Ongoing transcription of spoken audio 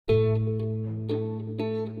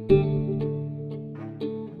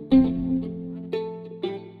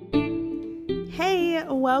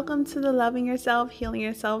welcome to the Loving Yourself, Healing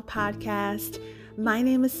Yourself podcast. My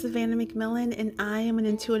name is Savannah McMillan, and I am an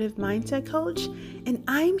intuitive mindset coach, and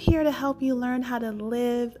I'm here to help you learn how to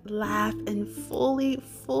live, laugh, and fully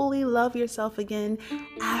love yourself again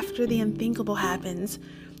after the unthinkable happens.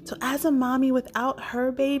 So as a mommy without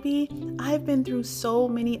her baby, I've been through so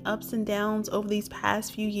many ups and downs over these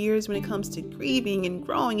past few years when it comes to grieving and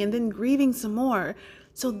growing and then grieving some more.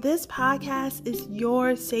 So this podcast is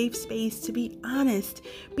your safe space to be honest,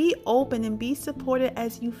 be open, and be supported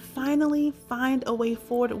as you finally find a way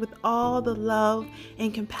forward with all the love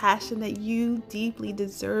and compassion that you deeply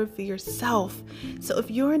deserve for yourself. So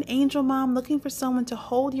if you're an angel mom looking for someone to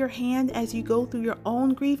hold your hand as you go through your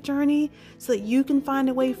own grief journey so that you can find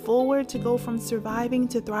a way forward to go from surviving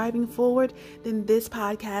to thriving forward, then this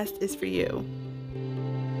podcast is for you.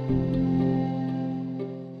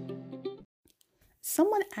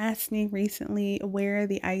 Someone asked me recently where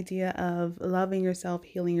the idea of loving yourself,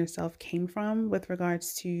 healing yourself came from with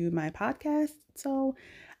regards to my podcast. So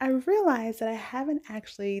I realized that I haven't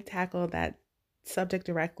actually tackled that subject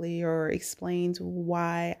directly or explained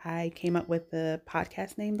why I came up with the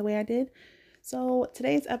podcast name the way I did. So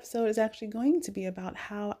today's episode is actually going to be about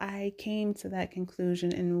how I came to that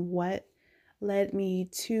conclusion and what led me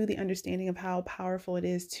to the understanding of how powerful it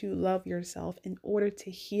is to love yourself in order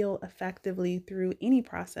to heal effectively through any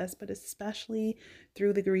process, but especially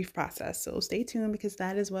through the grief process. So stay tuned because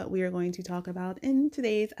that is what we are going to talk about in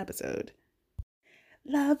today's episode.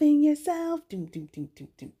 Loving yourself, doom, doom, doom, doom,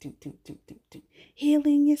 doom, doom, doom, doom, doom, doom.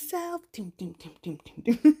 Healing yourself, doom, doom, doom, doom,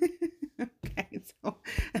 doom, doom. Okay, so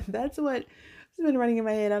that's what has been running in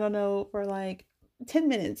my head. I don't know, for like 10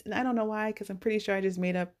 minutes. And I don't know why, because I'm pretty sure I just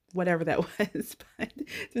made up whatever that was. But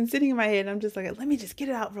it's been sitting in my head. And I'm just like, let me just get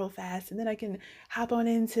it out real fast. And then I can hop on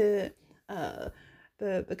into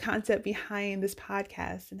the concept behind this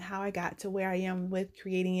podcast and how I got to where I am with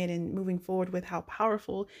creating it and moving forward with how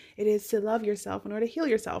powerful it is to love yourself in order to heal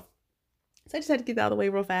yourself. So I just had to get that out of the way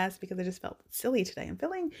real fast because I just felt silly today. I'm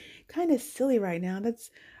feeling kind of silly right now.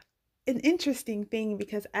 That's an interesting thing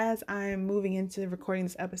because as I'm moving into recording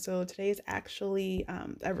this episode, today is actually,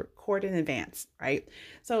 I record in advance, right?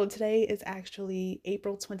 So today is actually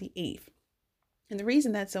April 28th. And the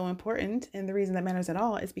reason that's so important and the reason that matters at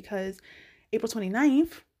all is because April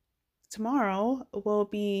 29th, tomorrow, will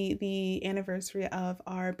be the anniversary of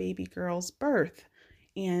our baby girl's birth.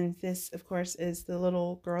 And this, of course, is the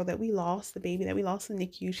little girl that we lost, the baby that we lost in the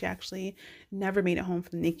NICU. She actually never made it home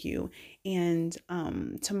from the NICU.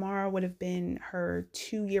 And tomorrow would have been her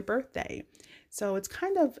 2-year birthday. So it's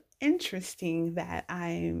kind of interesting that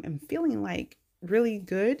I'm feeling like really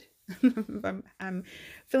good. I'm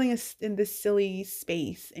feeling in this silly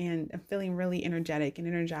space, and I'm feeling really energetic and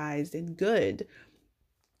energized and good.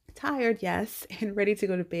 Tired, yes, and ready to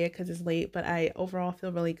go to bed because it's late, but I overall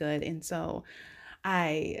feel really good. And so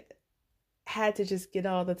I had to just get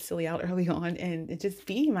all the silly out early on and just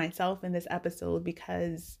be myself in this episode,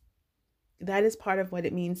 because that is part of what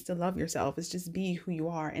it means to love yourself, is just be who you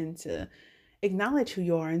are and to acknowledge who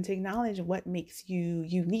you are and to acknowledge what makes you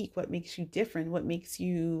unique, what makes you different, what makes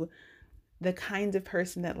you the kind of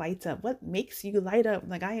person that lights up, what makes you light up.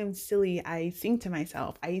 Like, I am silly. I sing to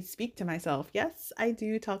myself. I speak to myself. Yes, I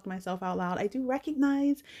do talk to myself out loud. I do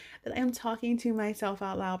recognize that I am talking to myself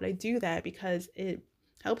out loud, but I do that because it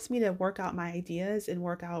helps me to work out my ideas and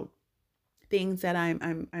work out things that I'm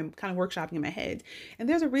kind of workshopping in my head. And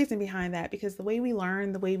there's a reason behind that, because the way we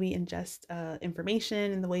learn, the way we ingest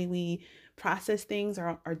information, and the way we process things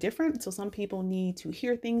are different. So some people need to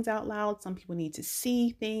hear things out loud. Some people need to see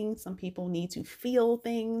things. Some people need to feel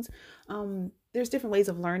things. There's different ways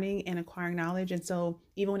of learning and acquiring knowledge. And so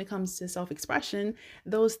even when it comes to self-expression,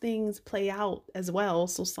 those things play out as well.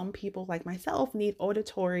 So some people, like myself, need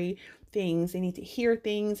auditory things. They need to hear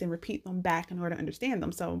things and repeat them back in order to understand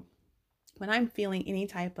them. So when I'm feeling any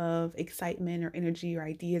type of excitement or energy or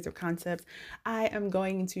ideas or concepts, I am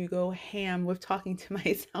going to go ham with talking to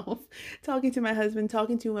myself, talking to my husband,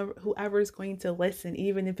 talking to whoever is going to listen,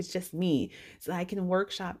 even if it's just me, so I can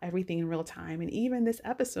workshop everything in real time. And even this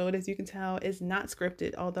episode, as you can tell, is not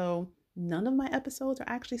scripted, although none of my episodes are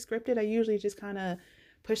actually scripted. I usually just kind of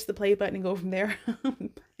push the play button and go from there.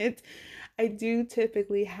 But I do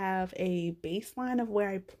typically have a baseline of where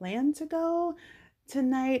I plan to go.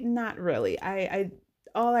 Tonight, not really. I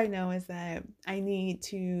all I know is that I need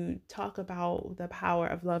to talk about the power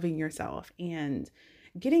of loving yourself and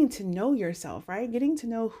getting to know yourself, right? Getting to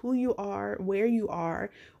know who you are, where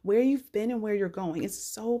you've been, and where you're going. It's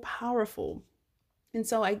so powerful. And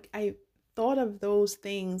so I thought of those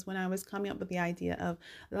things when I was coming up with the idea of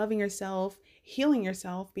loving yourself, healing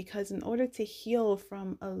yourself, because in order to heal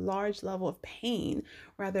from a large level of pain,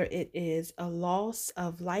 whether it is a loss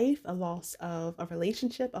of life, a loss of a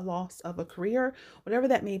relationship, a loss of a career, whatever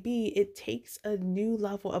that may be, it takes a new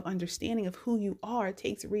level of understanding of who you are. It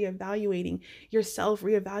takes reevaluating yourself,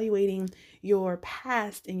 reevaluating your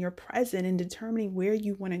past and your present, and determining where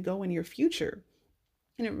you want to go in your future.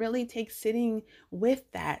 And it really takes sitting with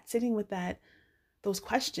that, those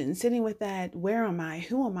questions, sitting with that, where am I?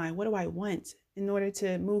 Who am I? What do I want in order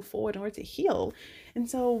to move forward, in order to heal? And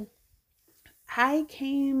so I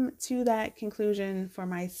came to that conclusion for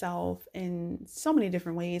myself in so many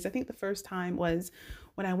different ways. I think the first time was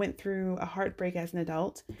when I went through a heartbreak as an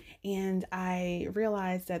adult, and I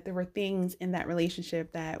realized that there were things in that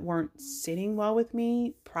relationship that weren't sitting well with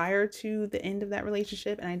me prior to the end of that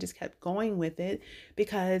relationship. And I just kept going with it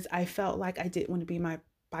because I felt like I didn't want to be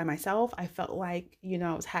by myself. I felt like,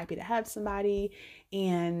 I was happy to have somebody.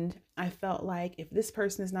 And I felt like if this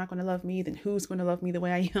person is not going to love me, then who's going to love me the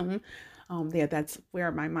way I am? Yeah, that's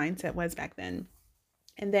where my mindset was back then.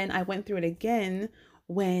 And then I went through it again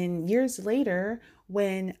when years later,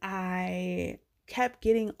 when I kept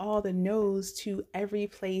getting all the no's to every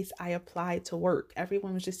place I applied to work.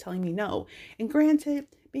 Everyone was just telling me no. And granted,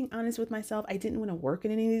 being honest with myself, I didn't want to work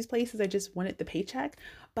in any of these places. I just wanted the paycheck.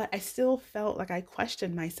 But I still felt like I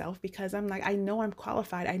questioned myself because I'm like, I know I'm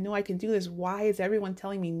qualified. I know I can do this. Why is everyone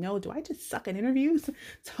telling me no? Do I just suck at interviews?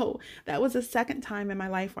 So that was the second time in my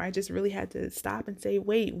life where I just really had to stop and say,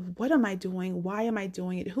 wait, what am I doing? Why am I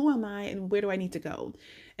doing it? Who am I? And where do I need to go?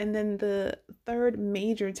 And then the third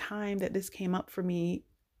major time that this came up for me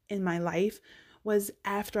in my life was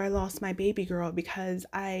after I lost my baby girl, because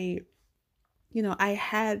I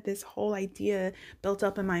had this whole idea built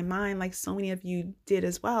up in my mind, like so many of you did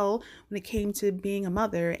as well, when it came to being a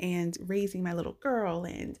mother and raising my little girl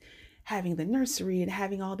and having the nursery and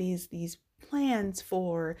having all these plans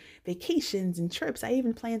for vacations and trips. I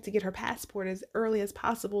even planned to get her passport as early as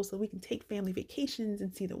possible so we can take family vacations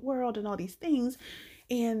and see the world and all these things.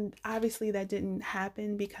 And obviously that didn't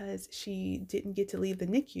happen because she didn't get to leave the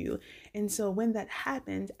NICU. And so when that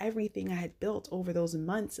happened, everything I had built over those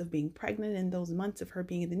months of being pregnant and those months of her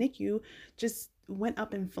being in the NICU just went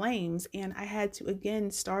up in flames. And I had to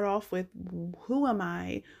again start off with, who am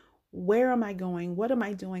I? Where am I going? What am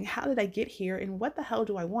I doing? How did I get here? And what the hell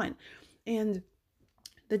do I want? And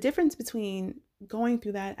the difference between going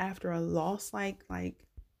through that after a loss like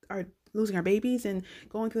our losing our babies and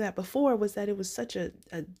going through that before was that it was such a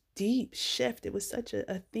deep shift. It was such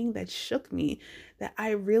a thing that shook me that I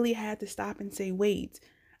really had to stop and say, wait,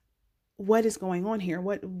 what is going on here?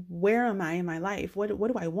 Where am I in my life? What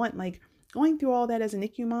do I want? Like, going through all that as a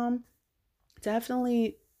NICU mom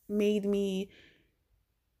definitely made me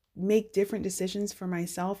make different decisions for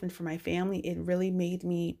myself and for my family. It really made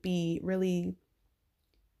me be really,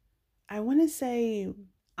 I want to say,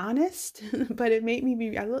 honest, but it made me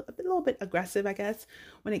be a little bit aggressive, I guess,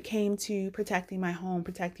 when it came to protecting my home,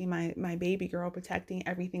 protecting my baby girl, protecting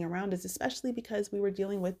everything around us, especially because we were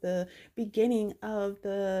dealing with the beginning of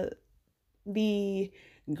the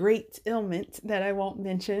great ailment that I won't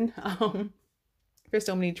mention. There's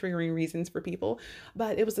so many triggering reasons for people,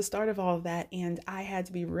 but it was the start of all of that. And I had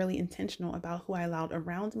to be really intentional about who I allowed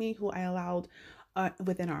around me, who I allowed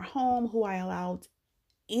within our home, who I allowed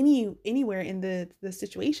anywhere in the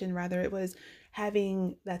situation. Rather, it was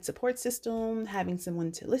having that support system, having someone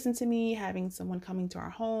to listen to me, having someone coming to our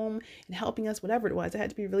home and helping us, whatever it was. I had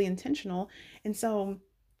to be really intentional. And so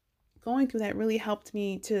going through that really helped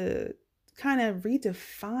me to kind of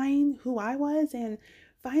redefine who I was and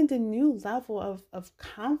find a new level of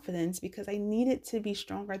confidence, because I needed to be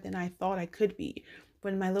stronger than I thought I could be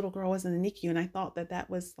when my little girl was in the NICU. And I thought that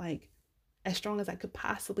was like as strong as I could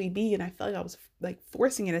possibly be. And I felt like I was like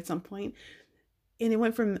forcing it at some point. And it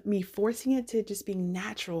went from me forcing it to just being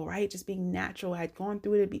natural, right? Just being natural. I had gone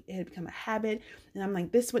through it. It had become a habit. And I'm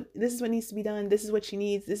like, this is what needs to be done. This is what she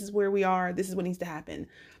needs. This is where we are. This is what needs to happen.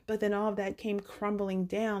 But then all of that came crumbling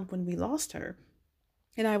down when we lost her.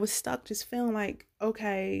 And I was stuck just feeling like,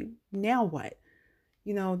 okay, now what?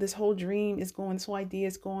 This whole dream is gone. This whole idea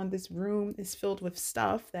is gone. This room is filled with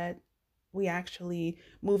stuff that we actually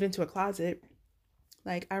moved into a closet.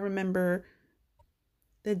 Like, I remember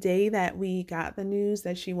the day that we got the news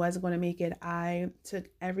that she was going to make it, I took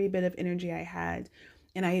every bit of energy I had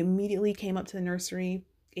and I immediately came up to the nursery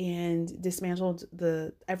and dismantled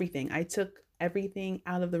everything. I took everything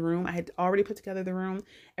out of the room. I had already put together the room.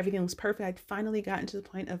 Everything was perfect. I'd finally gotten to the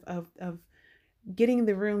point of getting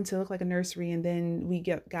the room to look like a nursery. And then we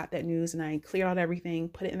got that news and I cleared out everything,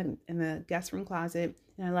 put it in the guest room closet,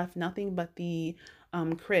 and I left nothing but the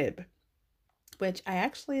crib, which I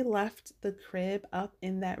actually left the crib up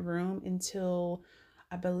in that room until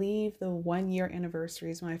I believe the 1 year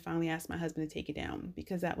anniversary is when I finally asked my husband to take it down,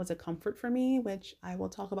 because that was a comfort for me, which I will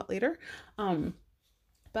talk about later. Um,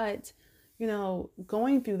 but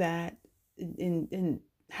going through that, and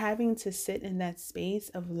having to sit in that space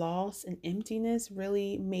of loss and emptiness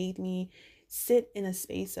really made me sit in a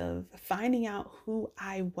space of finding out who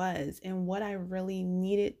I was and what I really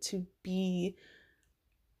needed to be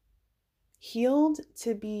healed,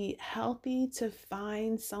 to be healthy, to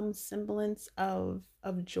find some semblance of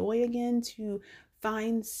joy again, to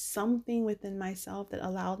find something within myself that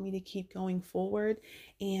allowed me to keep going forward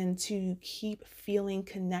and to keep feeling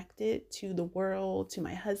connected to the world, to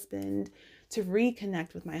my husband, to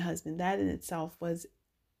reconnect with my husband. That in itself was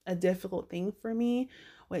a difficult thing for me,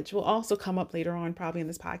 which will also come up later on probably in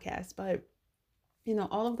this podcast. But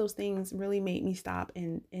all of those things really made me stop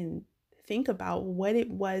and think about what it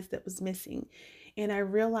was that was missing. And I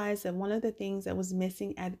realized that one of the things that was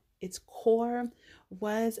missing at its core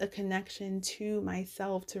was a connection to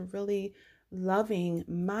myself, to really loving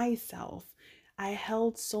myself. I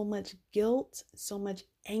held so much guilt, so much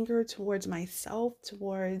anger towards myself,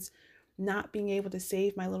 towards not being able to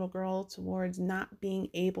save my little girl, towards not being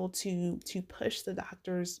able to push the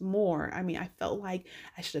doctors more. I mean, I felt like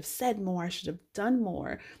I should have said more, I should have done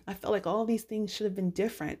more. I felt like all these things should have been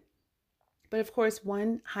different. But of course,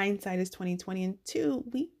 one, hindsight is 2020, and two,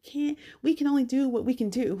 we can only do what we can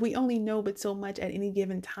do. We only know but so much at any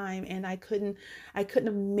given time. And I couldn't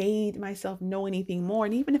have made myself know anything more.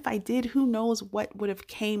 And even if I did, who knows what would have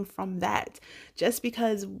came from that. Just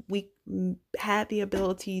because we had the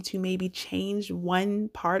ability to maybe change one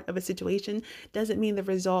part of a situation doesn't mean the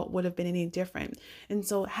result would have been any different. And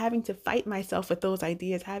so having to fight myself with those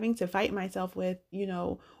ideas, having to fight myself with,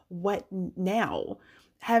 what now?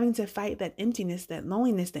 Having to fight that emptiness, that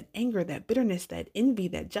loneliness, that anger, that bitterness, that envy,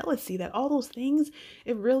 that jealousy, that all those things,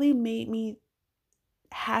 it really made me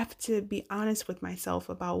have to be honest with myself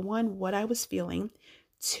about one, what I was feeling,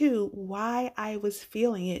 two, why I was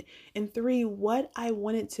feeling it, and three, what I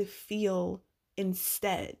wanted to feel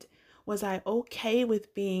instead. Was I okay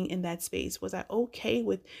with being in that space? Was I okay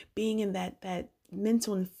with being in that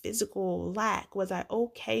mental and physical lack? Was I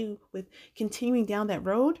okay with continuing down that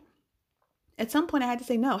road? At some point I had to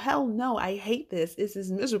say, no, hell no, I hate this. This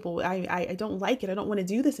is miserable. I don't like it. I don't want to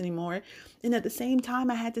do this anymore. And at the same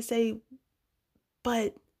time, I had to say,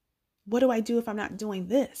 but what do I do if I'm not doing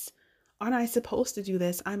this? Aren't I supposed to do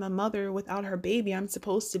this? I'm a mother without her baby. I'm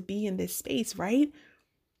supposed to be in this space, right?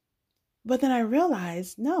 But then I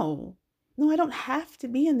realized, no, I don't have to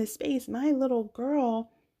be in this space. My little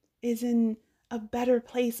girl is in a better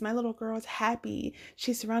place. My little girl is happy.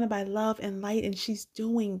 She's surrounded by love and light, and she's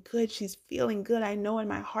doing good. She's feeling good. I know in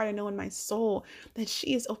my heart, I know in my soul that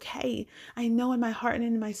she is okay. I know in my heart and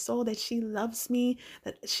in my soul that she loves me,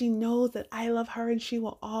 that she knows that I love her, and she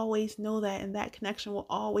will always know that, and that connection will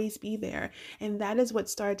always be there. And that is what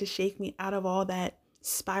started to shake me out of all that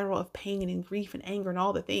spiral of pain and grief and anger and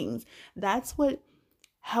all the things. That's what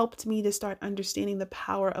helped me to start understanding the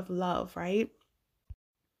power of love, right?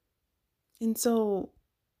 And so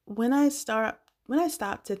when I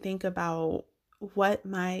stopped to think about what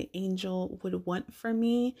my angel would want for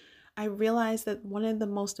me, I realized that one of the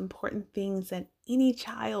most important things that any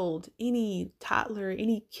child, any toddler,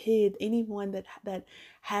 any kid, anyone that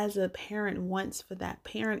has a parent wants for that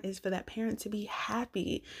parent is for that parent to be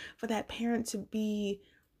happy, for that parent to be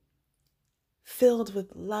filled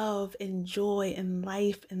with love and joy and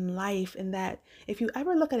life. And that if you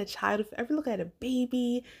ever look at a child, if you ever look at a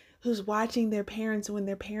baby who's watching their parents, when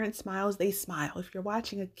their parent smiles, they smile. If you're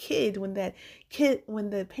watching a kid, when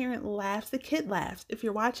the parent laughs, the kid laughs. If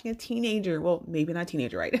you're watching a teenager, well, maybe not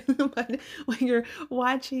teenager, right? But when you're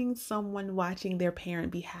watching someone watching their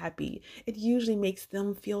parent be happy, it usually makes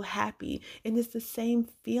them feel happy. And it's the same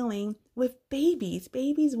feeling with babies.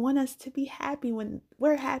 Babies want us to be happy. When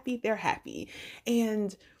we're happy, they're happy.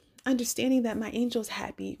 And understanding that my angel's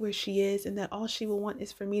happy where she is, and that all she will want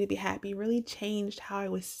is for me to be happy, really changed how I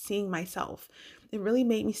was seeing myself. It really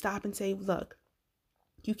made me stop and say, look,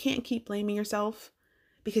 you can't keep blaming yourself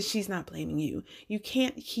because she's not blaming you. You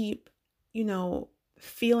can't keep,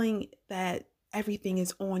 feeling that everything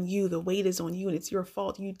is on you, the weight is on you, and it's your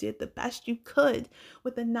fault. You did the best you could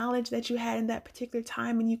with the knowledge that you had in that particular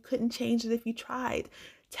time, and you couldn't change it if you tried.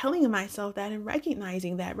 Telling myself that and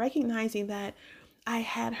recognizing that I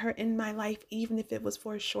had her in my life, even if it was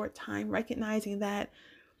for a short time, recognizing that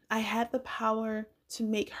I had the power to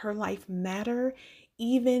make her life matter,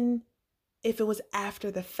 even if it was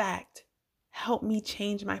after the fact. helped me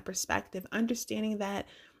change my perspective, understanding that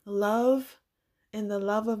love and the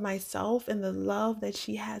love of myself and the love that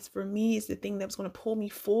she has for me is the thing that was going to pull me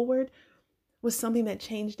forward, was something that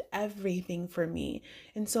changed everything for me.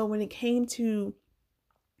 And so when it came to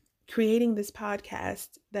creating this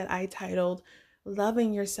podcast that I titled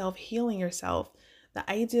Loving Yourself, Healing Yourself, the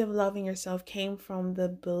idea of loving yourself came from the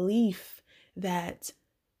belief that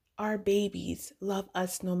our babies love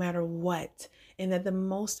us no matter what. And that the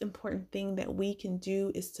most important thing that we can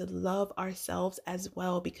do is to love ourselves as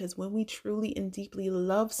well. Because when we truly and deeply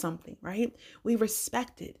love something, right, we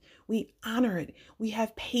respect it, we honor it, we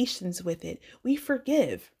have patience with it, we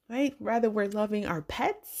forgive, right? Whether we're loving our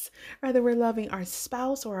pets, whether we're loving our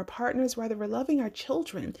spouse or our partners, whether we're loving our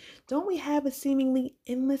children, don't we have a seemingly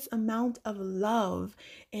endless amount of love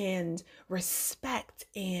and respect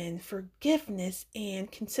and forgiveness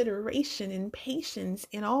and consideration and patience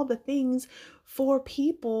and all the things for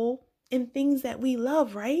people and things that we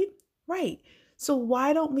love, right? Right. So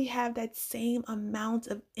why don't we have that same amount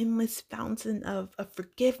of endless fountain of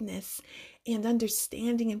forgiveness and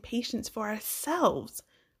understanding and patience for ourselves,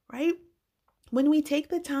 right? When we take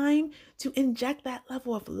the time to inject that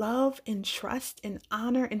level of love and trust and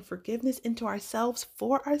honor and forgiveness into ourselves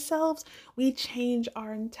for ourselves, we change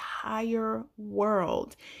our entire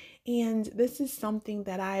world. And this is something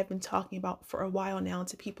that I have been talking about for a while now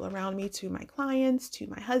to people around me, to my clients, to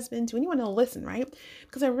my husband, to anyone who'll listen, right?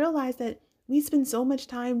 Because I realized that we spend so much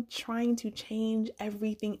time trying to change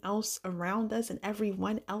everything else around us and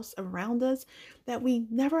everyone else around us that we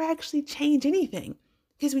never actually change anything.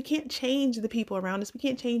 Because we can't change the people around us. We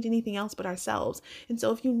can't change anything else but ourselves. And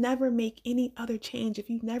so if you never make any other change,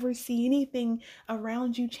 if you never see anything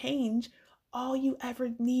around you change, all you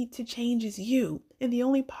ever need to change is you. And the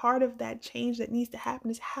only part of that change that needs to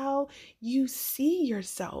happen is how you see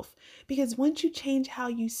yourself. Because once you change how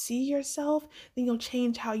you see yourself, then you'll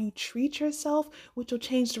change how you treat yourself, which will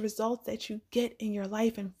change the results that you get in your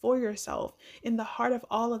life and for yourself. And the heart of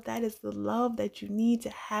all of that is the love that you need to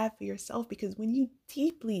have for yourself. Because when you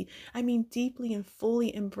deeply, I mean deeply and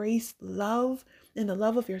fully embrace love and the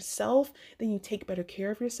love of yourself, then you take better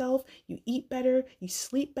care of yourself, you eat better, you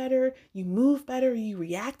sleep better, you move better, you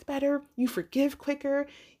react better, you forgive quicker,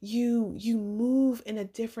 you move in a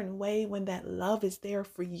different way when that love is there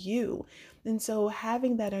for you. And so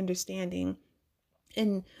having that understanding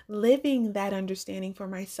and living that understanding for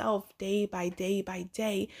myself day by day by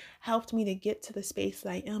day helped me to get to the space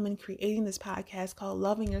that I am in creating this podcast called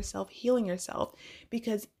Loving Yourself, Healing Yourself,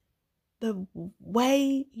 because the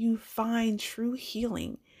way you find true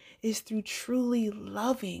healing is through truly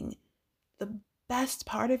loving the best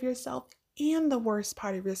part of yourself and the worst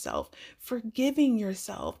part of yourself, forgiving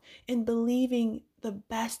yourself and believing the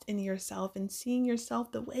best in yourself and seeing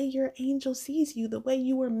yourself the way your angel sees you, the way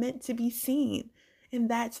you were meant to be seen. And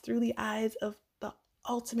that's through the eyes of the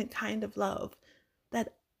ultimate kind of love,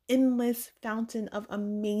 that endless fountain of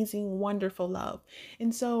amazing, wonderful love.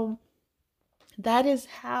 And so that is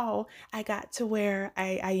how I got to where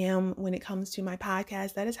I am when it comes to my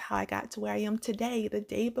podcast. That is how I got to where I am today, the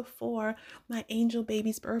day before my angel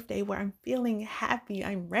baby's birthday, where I'm feeling happy.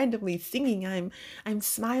 I'm randomly singing. I'm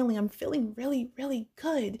smiling. I'm feeling really, really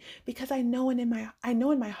good because I know in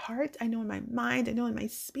my heart, I know in my mind, I know in my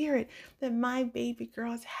spirit that my baby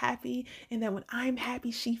girl is happy, and that when I'm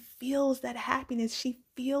happy, she feels that happiness. She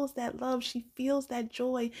feels that love. She feels that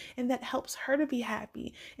joy, and that helps her to be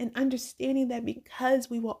happy. And understanding that because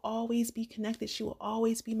we will always be connected, she will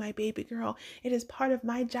always be my baby girl. It is part of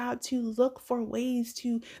my job to look for ways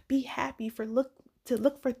to be happy, to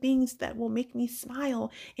look for things that will make me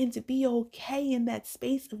smile and to be okay in that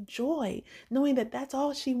space of joy, knowing that that's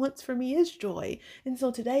all she wants for me is joy. And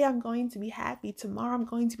so today I'm going to be happy. Tomorrow I'm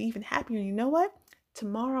going to be even happier. And you know what?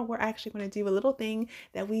 Tomorrow we're actually going to do a little thing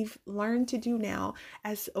that we've learned to do now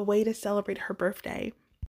as a way to celebrate her birthday.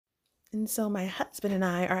 And so my husband and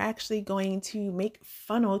I are actually going to make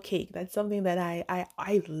funnel cake. That's something that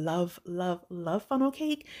I love, love, love funnel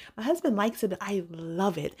cake. My husband likes it. I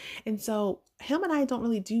love it. And so him and I don't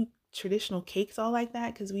really do traditional cakes all like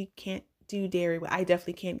that because we can't do dairy. Well, I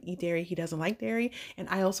definitely can't eat dairy. He doesn't like dairy. And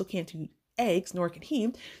I also can't do eggs, nor can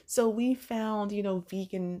he. So we found,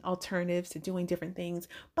 vegan alternatives to doing different things.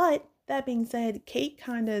 But that being said, cake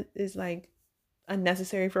kind of is like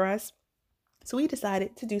unnecessary for us. So we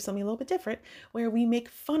decided to do something a little bit different where we make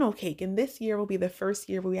funnel cake. And this year will be the first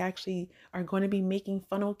year where we actually are going to be making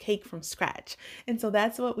funnel cake from scratch. And so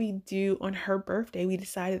that's what we do on her birthday. We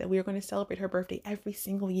decided that we are going to celebrate her birthday every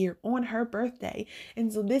single year on her birthday.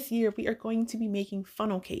 And so this year we are going to be making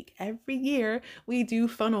funnel cake. Every year we do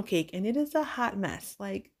funnel cake, and it is a hot mess.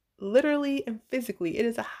 Like literally and physically, it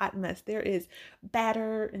is a hot mess. There is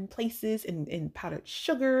batter in places and powdered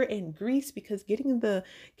sugar and grease because getting the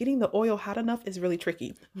oil hot enough is really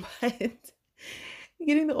tricky. But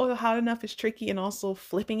getting the oil hot enough is tricky, and also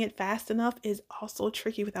flipping it fast enough is also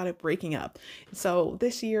tricky without it breaking up. So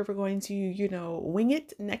this year we're going to, wing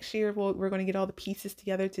it. Next year we're going to get all the pieces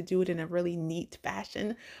together to do it in a really neat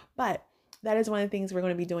fashion. But that is one of the things we're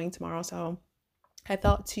going to be doing tomorrow. So I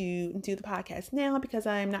thought to do the podcast now because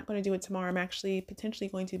I'm not going to do it tomorrow. I'm actually potentially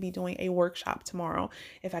going to be doing a workshop tomorrow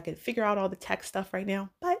if I could figure out all the tech stuff right now.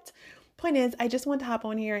 But point is, I just want to hop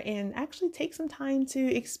on here and actually take some time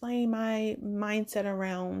to explain my mindset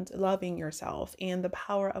around loving yourself and the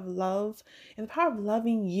power of love and the power of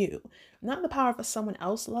loving you. Not the power of someone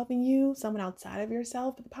else loving you, someone outside of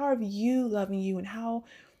yourself, but the power of you loving you and how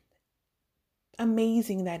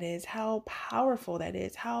amazing that is, how powerful that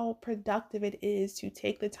is, how productive it is to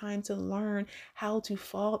take the time to learn how to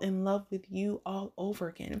fall in love with you all over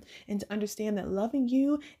again, and to understand that loving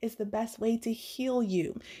you is the best way to heal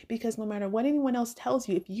you. Because no matter what anyone else tells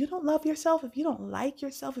you, if you don't love yourself, if you don't like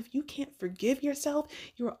yourself, if you can't forgive yourself,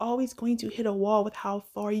 you're always going to hit a wall with how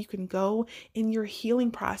far you can go in your healing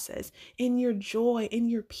process, in your joy, in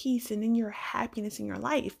your peace, and in your happiness in your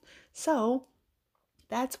life. So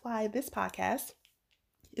that's why this podcast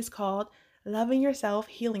is called Loving Yourself,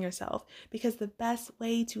 Healing Yourself, because the best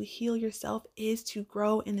way to heal yourself is to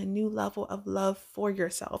grow in a new level of love for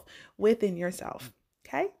yourself, within yourself.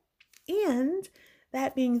 Okay? And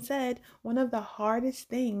that being said, one of the hardest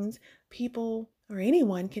things people or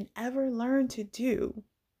anyone can ever learn to do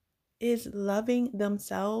is loving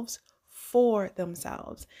themselves for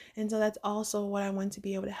themselves. And so that's also what I want to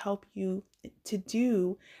be able to help you to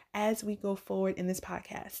do as we go forward in this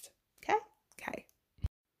podcast. Okay? Okay.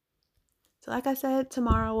 So like I said,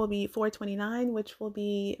 tomorrow will be 4/29, which will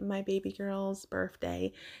be my baby girl's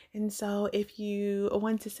birthday. And so if you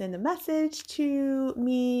want to send a message to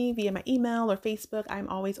me via my email or Facebook, I'm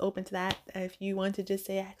always open to that. If you want to just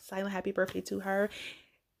say a silent happy birthday to her,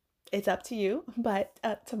 it's up to you, but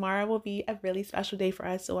tomorrow will be a really special day for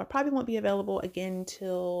us. So I probably won't be available again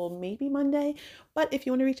till maybe Monday. But if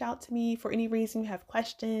you want to reach out to me for any reason, you have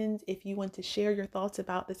questions, if you want to share your thoughts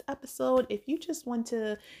about this episode, if you just want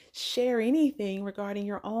to share anything regarding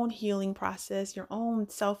your own healing process, your own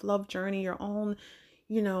self-love journey, your own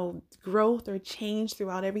growth or change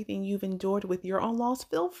throughout everything you've endured with your own loss,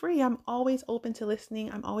 feel free. I'm always open to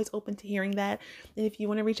listening. I'm always open to hearing that. And if you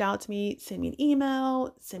want to reach out to me, send me an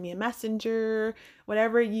email, send me a messenger,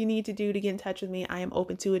 whatever you need to do to get in touch with me, I am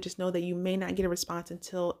open to it. Just know that you may not get a response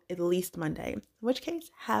until at least Monday. In which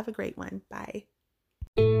case, have a great one. Bye.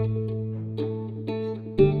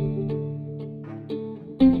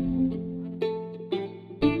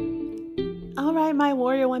 All right, my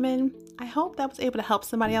warrior women, I hope that was able to help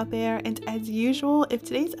somebody out there. And as usual, if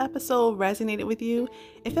today's episode resonated with you,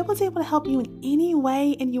 if it was able to help you in any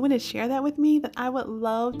way and you want to share that with me, then I would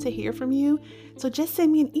love to hear from you. So just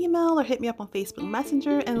send me an email or hit me up on Facebook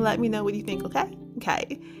Messenger and let me know what you think, okay?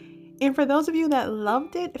 Okay. And for those of you that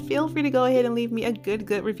loved it, feel free to go ahead and leave me a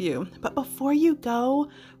good review. But before you go,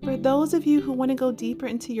 for those of you who want to go deeper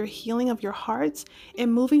into your healing of your hearts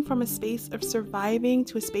and moving from a space of surviving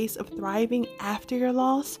to a space of thriving after your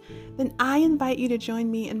loss, then I invite you to join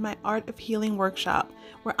me in my Art of Healing workshop,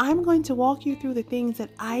 where I'm going to walk you through the things that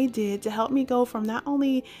I did to help me go from not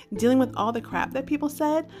only dealing with all the crap that people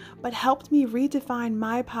said, but helped me redefine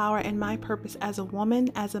my power and my purpose as a woman,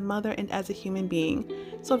 as a mother, and as a human being.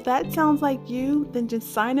 So if that sounds like you, then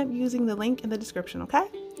just sign up using the link in the description, okay?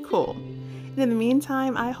 Cool. And in the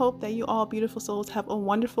meantime, I hope that you all beautiful souls have a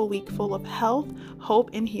wonderful week full of health,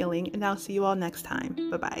 hope, and healing, and I'll see you all next time.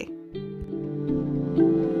 Bye-bye.